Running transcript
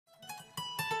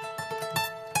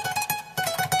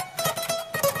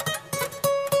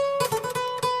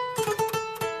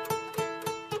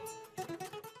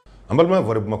Ambalma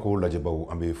Varibmako Lajabau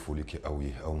Ambe Fulike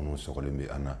Awi, Aunu Sokolembe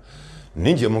Anna.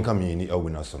 Ninja Monkami ni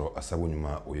Awinasoro,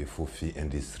 Asawunima, Oye Fofi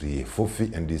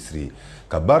Industry.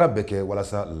 Kabara Beke,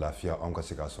 Walasa, Lafia,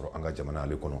 Ankasika, Anga Jamana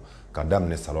Lekono,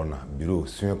 Kadamne Salona, Biro,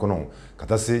 Sunyakono,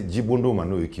 Katase, Jibondo,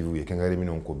 Mano, Kivu,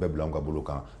 Kangarimin, Beblanka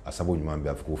Buluka, Asawunima,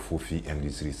 Biafko, Fofi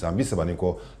Industry. Sambi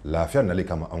Sabaniko, Lafia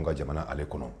Nalikama, Anga Jamana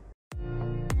Alekono.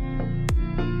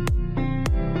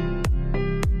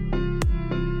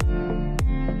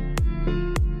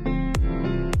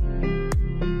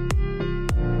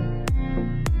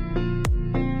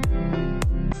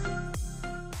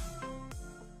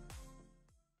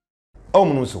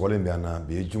 Aumunu Sokolembe Anna,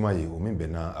 be Jumaye,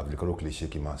 Umimbena, Avril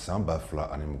Kleshekima, Samba Fla,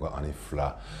 Animuga,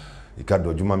 Anifla,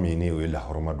 Ikado Juma Mini, La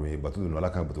Hormadu, Batu,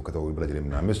 Alaka, Butukata,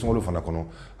 Brazilina, Mesolo Fanacono,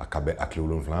 Akabe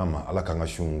Aklulun Flama,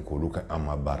 Alakangashun, Koluka,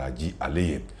 Ama Baraji,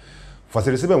 Aleye.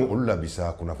 Faseresebe Ulula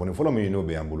Bisa, Kunafoni, follow me no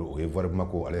Beambulo,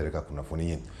 Varmako, Alerika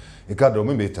Kunafoni. Ikado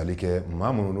Mimbe Talike,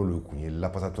 Mamu Nulu Kuni, La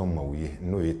Pasaton Maui,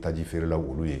 Noe Taji Ferla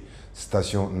Uluye,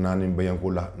 Station Nanin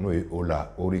Bayangola, Noe Ola,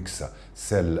 Orixa,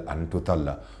 Cell and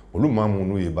Totala. Olu mamu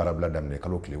nu ye barabla damne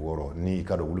kalo kile woro ni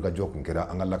kado wuluka jo kunkera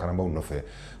angala karamba unofe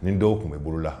ni ndo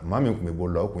kumebulula mami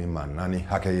kumebulula ku ma nani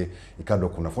hakaye ikado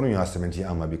kuna fonu ya sementi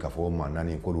ama bika fo ma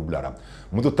nani ko lublara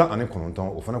muto ta ane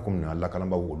kononton ofana kumna alla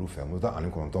karamba wulu fe muto ane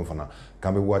kononton fana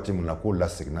kambe wati muna ko la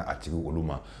signa atigu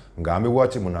oluma ngambe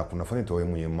wati muna kuna foni to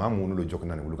ye mamu nu lo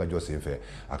jokna ni wuluka jo senfe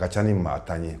akachani ma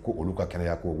tanye ko oluka kene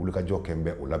ya ko wuluka jo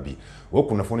kembe olabi o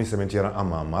kuna foni sementi ya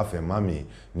ama mafe mami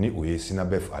ni oye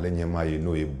sinabef alenye maye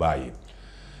no e baye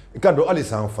ikado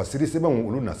alisan fasiri sebe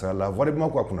ulu nasara la varibma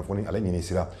ko akuna foni ale nyini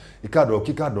sira ikado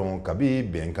kikado kabi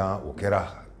benka okera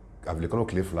avlekolo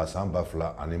klefla samba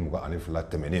fla anemuga anefla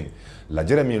temenin la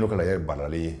jeremi no kala yer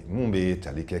balale mumbe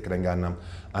talike krengana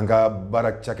anga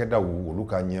barak chakeda ulu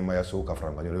ka nyema ya so ka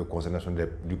franga no concentration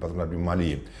du patronat du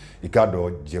Mali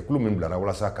ikado jekulu min blara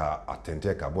wala saka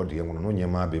atente ka bodi yengo no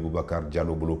nyema be Boubacar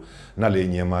Diallo bulu na le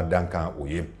nyema danka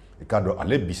oye ikado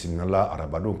ale bisimnala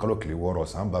arabado kalo kili woro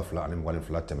samba fla anem walen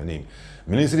fla temeni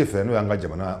ministre fe no yanga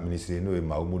jamana ministre no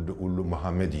Mahmoud Ulu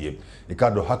Mohamedi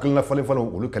ikado hakilna falen falen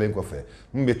ulu kalen ko fe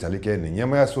mbe talike ni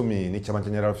nyema ya somi ni chama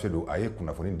general fedo aye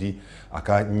kuna foni di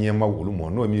aka nyema ulu mo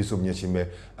no mi so nyechimbe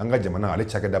anga jamana ale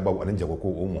chake daba ane jago ko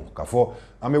omo kafo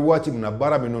ame wati mna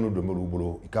bara me no do melu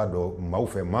bulo ikado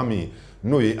maufe mami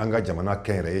no ye anga jamana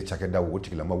kenre ye chake dawo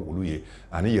otikila ma ulu ye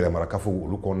ani yere marakafo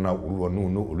ulu konna ulu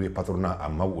no ulu patrona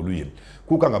amma ulu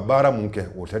kuka nga bara munke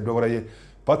wote dogora ye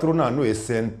patrona no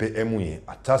SNPM ye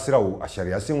atasira o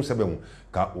asharia sen sebemu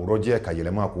ka uroje ka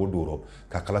yelema ko doro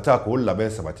ka kalata ko laben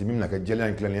sabati mimna ka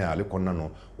jelian klenia ale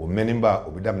konnano o menimba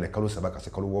o bidamne kalu sabaka se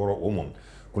kalu woro o mom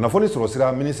kuna foni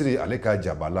sorosira ministry ale ka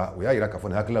jabala o ya ira ka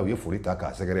foni hakla o ye furita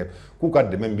ka segere kuka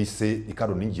de membi se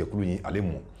ikado ninje kulunyi ale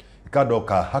mu ikado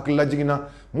ka hakla jigina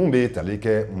mumbe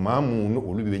talike mamu no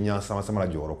olubi nya sama la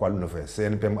joro kwa no fe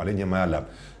CNPM ale nyema yala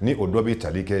ni odobi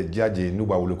talike jaje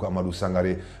nuba wulu ko Amadou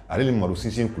Sangare ale maru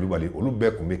sinsin kulubali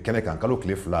olube kumbe keneka kalo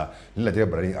klefla lila jere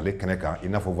brari ale keneka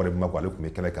inafo vole mako ale kumbe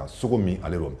keneka sogomi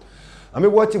ale rom ame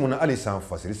wati muna ali san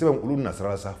fasiri sebe ulu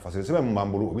nasara sa fasiri sebe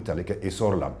mbambulu obitalike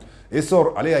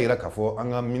esor ale ya ira kafo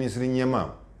anga ministry nyema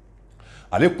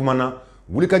ale kumana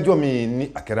wulika jomi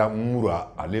ni akera mura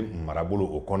ale marabolo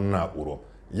okonna uro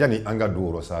yani anga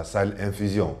duro sa sal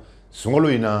infusion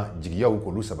sungolo ina jigiya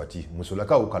ko lu sabati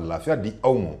musolaka o kalafia di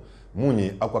awmo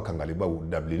munyi akwa kangaliba u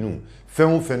dablinu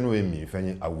fenu emi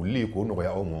fenyi awuli ko no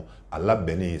ya awmo ala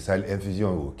beni sal infusion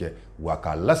o ke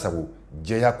wakala sabu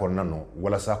jeya konna no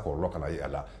wala sa ko lokala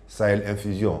ala sal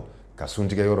infusion ka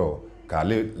suntige yoro ka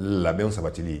le laben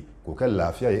sabatili ko ka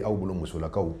lafia e awbulo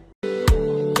musolaka o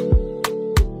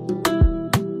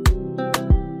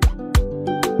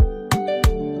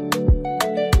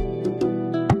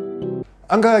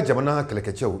anga jamana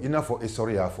kelekecheu inafo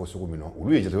historia fo sugumino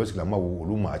ulu ye jatewes la mawu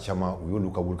ulu ma chama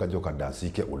uyolu ka wulka joka dansi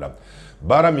ke ula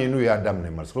bara minu ya damne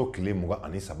malsro kile muga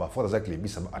ani saba fo za kile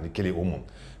bisaba ani kele omo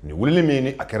ni wulile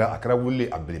mini akara wulile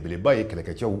abelebele baye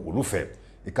kelekecheu ulu fe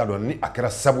ikado ni akara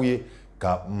sabuye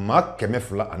ka ma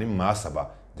kemefla ani ma saba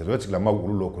jatewes la mawu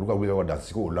ulu lo kuruka wulile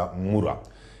dansi ko ula mura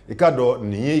ikado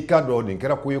ni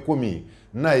kera koye komi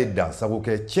na e dansabu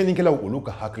ke chenikela ulu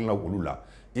ka hakilna ulu la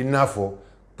inafo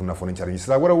kuna foni chari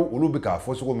isla wara ulu bika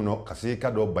fo sugo mino kasi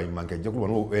kado bay manke jekulu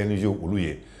no ONG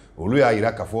ulu ya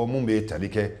ira ka fo mumbe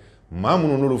talike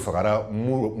mamunu nulu fagara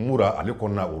mura ale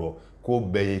konna uro ko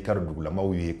bey kar dugula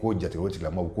mawi ko jate woti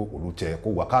la mawi ko ulu te ko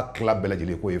waka club bela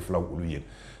jele ko e fla ulu ye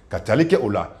katalike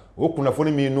ula o kuna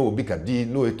foni mi no bika di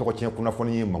no e toko chen kuna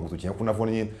foni mangutu chen kuna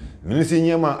foni minisi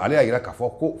nyema ale ya ira ka fo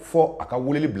ko fo aka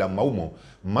wuleli bla mawmo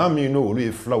mami no ulu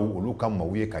e fla ulu ka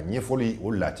mawi ka nyefoli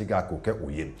ula tiga ko ke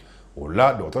oye o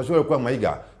la dɔgɔtɔrɔso ko ma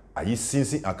iga ayi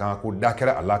sinsin akan ko da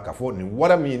kɛra a la k'a fɔ nin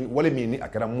wale min ni a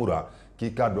kɛra mura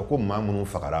k'i k'a dɔn ko maa minnu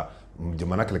fagara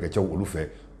jamana kɛlɛkɛcɛw olu fɛ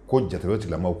ko jateminɛw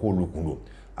tigilamaw k'olu kun don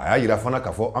a y'a yira fana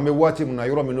k'a fɔ an bɛ waati min na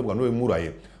yɔrɔ min n'o ye mura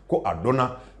ye ko a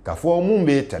dɔnna k'a fɔ mun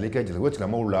bɛ tali kɛ jateminɛw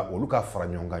tigilamaw la olu ka fara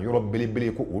ɲɔgɔn kan yɔrɔ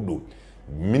belebele ko o don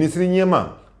minisiri ɲɛma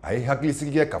a ye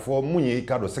hakilisigi kɛ k'a fɔ mun ye i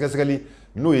k'a dɔn sɛgɛsɛgɛli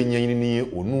n'o ye ɲɛɲinini ye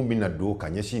o n'u bɛna don ka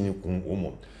ɲɛsin nin kun o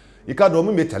mɔ i k'a dɔn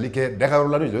min bɛ tali kɛ dagayɔrɔ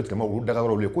la n'o ye jateminɛw tigilamaw olu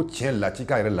dagayɔrɔw ye ko tiɲɛ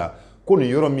latika yɛrɛ la ko nin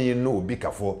yɔrɔ min ye n'o bi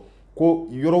k'a fɔ ko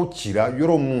yɔrɔw cira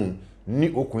yɔrɔ mun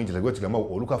ni o kun ye jateminɛw tigilamaw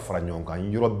olu ka fara ɲɔgɔn kan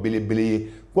yɔrɔ belebele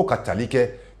ye ko ka tali kɛ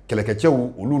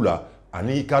kɛlɛkɛcɛw olu la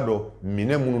ani i k'a dɔn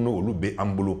minɛ minnu n'olu bɛ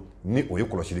an bolo ni o ye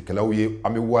kɔlɔsilikɛlaw ye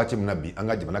an bɛ waati min na bi an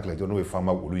ka jamana kɛlɛkɛcɛw n'o ye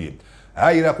faamaw olu ye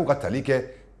a y'a yira ko ka tali kɛ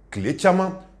tile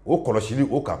caman o kɔlɔsili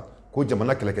o kan ko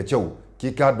jamana kɛlɛkɛcɛw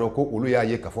k'i k'a dɔn ko olu y'a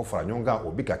ye k'a fɔ fara ɲɔgɔn kan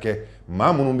o bi ka kɛ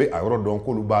maa minnu bɛ a yɔrɔ dɔn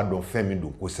k'olu b'a dɔn fɛn min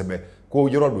don kosɛbɛ ko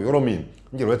yɔrɔ don yɔrɔ min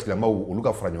n jateminɛw tigilamaw olu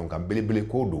ka fara ɲɔgɔn kan belebele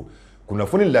k'o don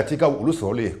kunnafoni latikaw olu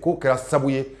sɔrɔlen k'o kɛra sabu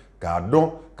ye k'a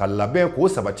dɔn ka labɛn k'o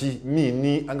sabati min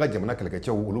ni an ka jamana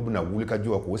kɛlɛkɛcɛw olu bɛna wuli ka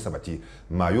jɔ k'o sabati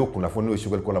maa y'o kunnafoni n'o ye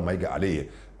Sogɛli la Mayiga ale ye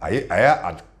a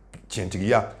y'a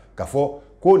tiɲɛtigiya k'a fɔ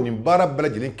ko nin baara bɛɛ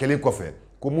lajɛlen kɛlen kɔfɛ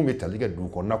ko mun bɛ tali kɛ dugu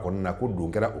kɔnɔna na ko don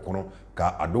kɛra o kɔnɔ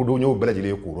k'a dodonɲɛw bɛɛ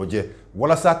lajɛlen k'o lajɛ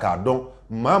walasa k'a dɔn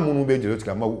maa minnu bɛ jateminɛw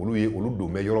tigilamaw olu ye olu don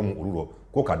bɛ yɔrɔ min olu rɔ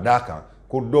ko ka d'a kan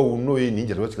ko dɔw n'o ye nin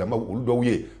jateminɛw tigilamaw olu dɔw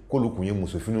ye k'olu kun ye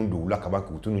musofiniw don u la kaban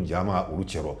k'u tunu jama olu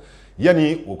cɛrɔ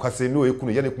yani o ka se n'o ye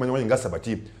kunu yani kumaɲɔgɔn in ka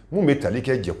sabati mun bɛ tali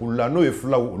kɛ jɛkulu la n'o ye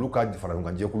fulaw olu ka fara ɲɔgɔn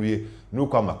kan jɛkulu ye n'u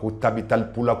k'a ma ko tabitali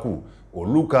pulaku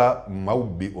olu ka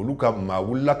maa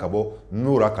wulila ka bɔ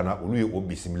n'ora ka na olu ye o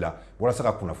bisimila walasa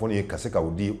ka kunnafoni ka se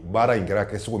k'o di baara in kɛra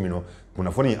kɛ cogo min na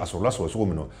kunnafoni a sɔrɔla sɔrɔ cogo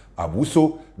min na a b'u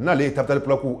so n'ale ye tabitali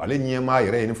pulaku ale ɲɛmaa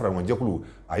yɛrɛ ye ni fara ɲɔgɔn jɛkulu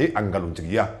a ye a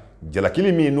nkalontigiya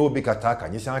jalakili min n'o bɛ ka taa ka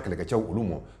ɲɛsin an ka kɛlɛkɛcɛw olu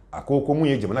ma a ko mun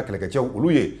ye jamana kɛlɛkɛcɛw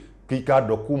olu ye k'i k'a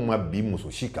dɔn k'u ma bi muso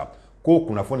si kan ko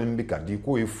kunnafoni min bɛ ka di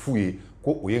k'o ye fu ye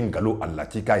ko o ye nkalon a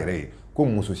latika yɛrɛ ye ko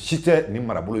muso si tɛ nin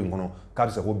marabolo in kɔnɔ k'a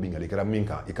bɛ se ko bingali kɛra min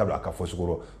kan i ka dɔn a ka fɔ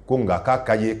sukɔrɔ ko nka k'a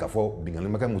ka ye k'a fɔ bingali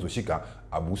ma kɛ muso si kan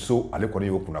a b'u so ale kɔni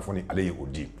y'o kunnafoni ale ye o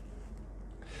di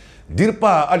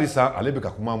diripa halisa ale bɛ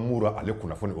ka kuma mura ale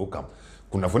kunnafoni o kan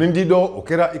kunnafoni di dɔ o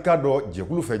kɛra i k'a dɔn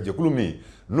jɛkulu fɛ jɛkulu min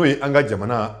n'o ye an ka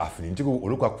jamana a finitigiw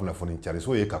olu ka kunnafoni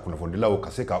cariso ye ka kunnafonidilaw ka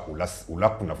se ka u la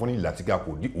kunnafoni latika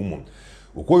k'o di u ma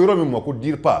u ko yɔrɔ min ma ko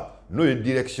DIRPA n'o ye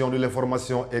direction de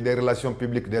l'information et des relations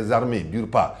publiques des armées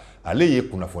DIRPA ale ye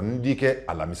kunnafoni di kɛ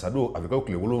alamisado a bɛ kɛ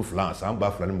tile 7 san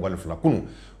 2022 kunu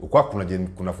u ka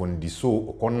kunnafoni di so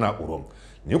o kɔnɔna o rɔ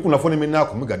nin kunnafoni min n'a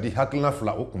kun bɛ ka di hakilina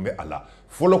fila o kun bɛ a la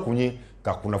fɔlɔ kun ye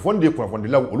ka kunnafoni di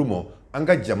kunnafonidilaw olu ma an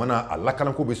ka jamana a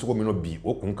lakalanko bɛ cogo min na bi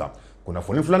o kun kan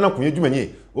kunnafoni filanan kun ye jumɛn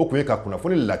ye o kun ye ka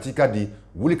kunnafoni latika di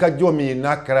wulikajɔ min ye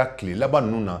n'a kɛra tile laban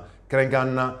ninnu na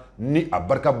kɛrɛnkɛrɛnnen na ni a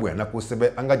barika bonyana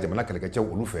kosɛbɛ an ka jamana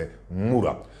kɛlɛkɛcɛw olu fɛ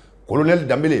mura colonel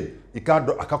Dambele i k'a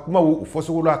dɔn a ka kumaw u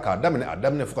fɔcogo la k'a daminɛ a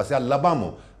daminɛ fo ka se a laban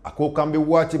ma a ko k'an bɛ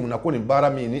waati min na ko nin baara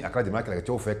min ni a kɛra jamana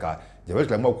kɛlɛkɛcɛw fɛ ka jamana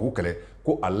kɛlɛkɛcɛw k'u kɛlɛ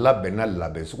ko a labɛnna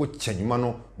labɛncogo cɛɲuman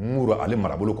na mura ale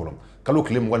marabolo kɔnɔ kalo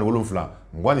tile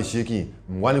 27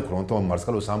 28 29 mars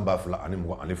kalo san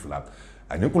 2022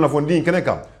 ani kunnafoni in kɛnɛ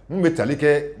kan mun bɛ tali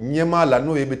kɛ ɲɛmaa la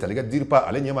n'o ye bɛ tali kɛ DIRPA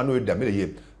ale ɲɛmaa n'o ye Dambele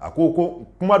ye a ko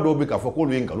kuma dɔw bɛ k'a fɔ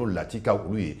k'olu ye nkalon latika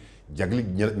olu ye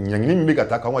ɲangini min bɛ ka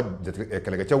taa k'anw ka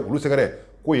kɛlɛkɛcɛw olu sɛgɛrɛ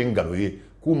k'o ye nkalon ye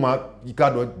k'u ma i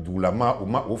k'a dɔn dugulama u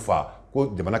ma o fa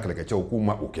ko jamana kɛlɛkɛcɛw k'u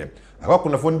ma o kɛ a ka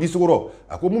kunnafoni di sogorɔ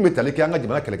a ko mun bɛ tali kɛ an ka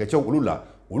jamana kɛlɛkɛcɛw olu la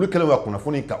olu kɛlen ka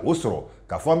kunnafoni ka o sɔrɔ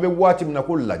k'a fɔ an bɛ waati min na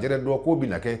ko lajɛrɛ dɔ k'o bɛ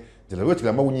na kɛ jalabɛ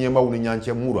tigilamaw ɲɛmaaw ni ɲɔgɔn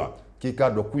cɛ mura k'i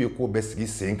k'a dɔn k'u ye ko bɛɛ sigi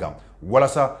sen kan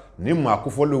walasa ni maa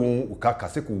kofɔlenw u ka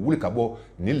se k'u wuli ka bɔ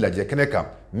ni lajɛ kɛnɛ kan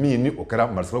min ni o kɛra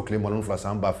marisalaw tile 22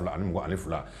 san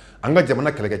 2022 an ka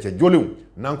jamana kɛlɛkɛcɛ jolenw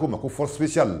n'an ko ma ko force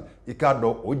spéciale i k'a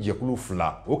dɔn o jɛkulu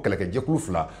fila o kɛlɛkɛjɛkulu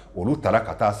fila olu taara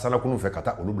ka taa sanakunu fɛ ka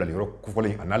taa olu bila yɔrɔ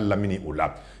kofɔlen a n'a lamini o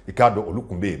la i k'a dɔn olu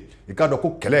kun bɛ yen i k'a dɔn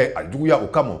ko kɛlɛ a juguya o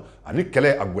kama ani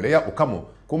kɛlɛ a gwɛlɛya o kama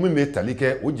ko min bɛ tali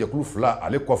kɛ o jɛkulu fila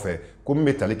ale kɔfɛ ko min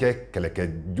bɛ tali kɛ kɛlɛkɛ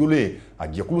jolen a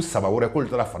jɛkulu 3 wɛrɛ k'olu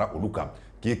taara fara olu kan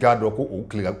k'i k'a dɔn ko o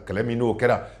kɛlɛ min n'o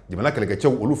kɛra jamana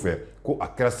kɛlɛkɛcɛw olu fɛ ko a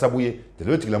kɛra sabu ye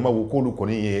jalabɛ tigilamaw k'olu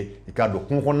kɔni ye i k'a dɔn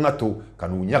kungo kɔnɔna to ka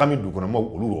n'u ɲagami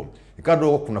dugukɔnɔmaw olu rɔ i k'a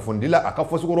dɔn kunnafonidila a ka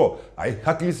fɔsogorɔ a ye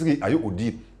hakili sigi a ye o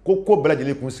di ko bɛɛ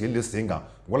lajɛlen kun sigilen sen kan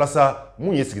walasa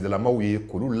mun ye sigidalamaw ye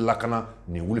k'olu lakana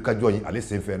nin wulikajɔ in ale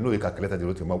senfɛ n'o ye ka kɛlɛ ta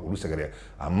jeli tigɛma olu sɛgɛrɛ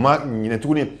a ma ɲinɛ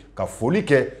tuguni ka foli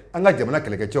kɛ an ka jamana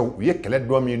kɛlɛkɛcɛw u ye kɛlɛ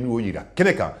dɔ min n'o yira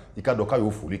kɛnɛ kan i ka dɔn k'a y'o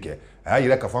foli kɛ a y'a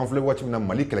yira k'a fɔ an filɛ waati min na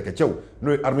Mali kɛlɛkɛcɛw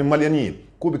n'o ye armée malienne ye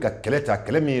k'o bɛ ka kɛlɛ ta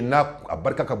kɛlɛ min n'a a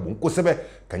barika ka bon kosɛbɛ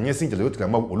ka ɲɛsin jeli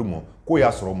tigɛma olu ma k'o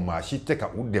y'a sɔrɔ maa si tɛ ka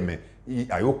u dɛmɛ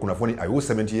a y'o kunnafoni a y'o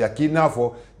sɛmɛntiya k'i n'a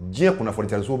fɔ diɲɛ kunnafoni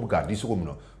tɛriso bɛ k'a di cogo min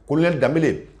na colonel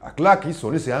Dambele a tila k'i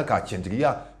sɔnni sen k'a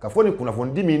cɛntigiya ka fɔ nin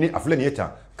kunnafoni min ni a filɛ nin ye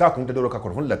tan k'a kun tɛ dɔrɔn ka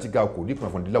kunnafoni lati k'o di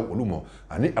kunnafonidilaw olu ma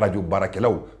ani radio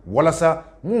baarakɛlaw walasa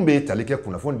mun bɛ tali kɛ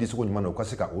kunnafoni di cogo ɲuman na u ka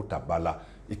se ka o ta ba la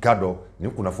i k'a dɔn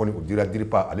nin kunnafoni o dira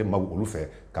diripa ale ma olu fɛ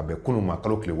ka bɛn kunun ma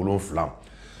kalo tile 7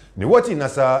 nin waati in na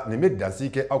sa nin bɛ dansi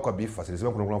kɛ aw ka bi fasili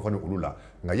sɛbɛn kɔnɔ kunnafoni olu la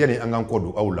nka yanni an k'an kɔ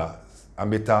don aw la an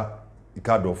bɛ taa i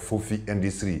k'a dɔn Fofi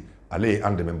industrie ale ye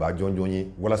an dɛmɛbaa jɔnjɔn ye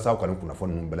walasa aw ka nin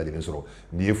kunnafoni ninnu bɛɛ lajɛlen sɔrɔ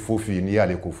n'i ye Fofi n'i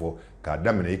y'ale ko fɔ k'a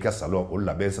daminɛ i ka salon o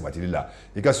labɛn sabatili la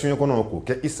i ka soɲɛ kɔnɔ k'o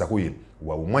kɛ i sago ye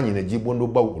wa u ma ɲinɛ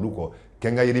jibɔndɔbaw olu kɔ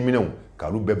kɛnkayiriminɛw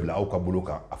k'olu bɛɛ bila aw ka bolo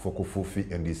kan a fɔ ko Fofi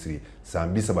industrie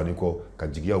san 30 kɔ ka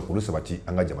jigiyaw k'olu sabati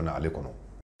an ka jamana ale kɔnɔ.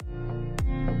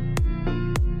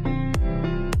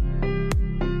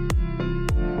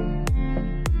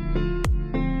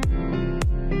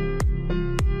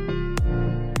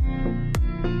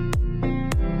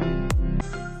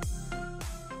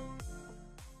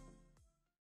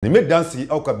 Nin bɛ dan sigi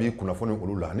aw ka bi kunnafoni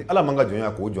olu la ni ala man ka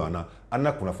jɔnya k'o jɔ an na an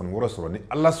na kunnafoni wɛrɛ sɔrɔ ni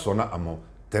ala sɔnna a ma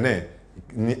tɛnɛ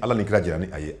ni ala ni kira jira ni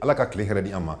a ye ala ka tile hɛrɛ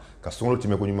di an ma ka sunkalo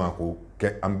tɛmɛ ko ɲuman ko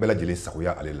kɛ an bɛɛ lajɛlen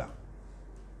sagoya ale la.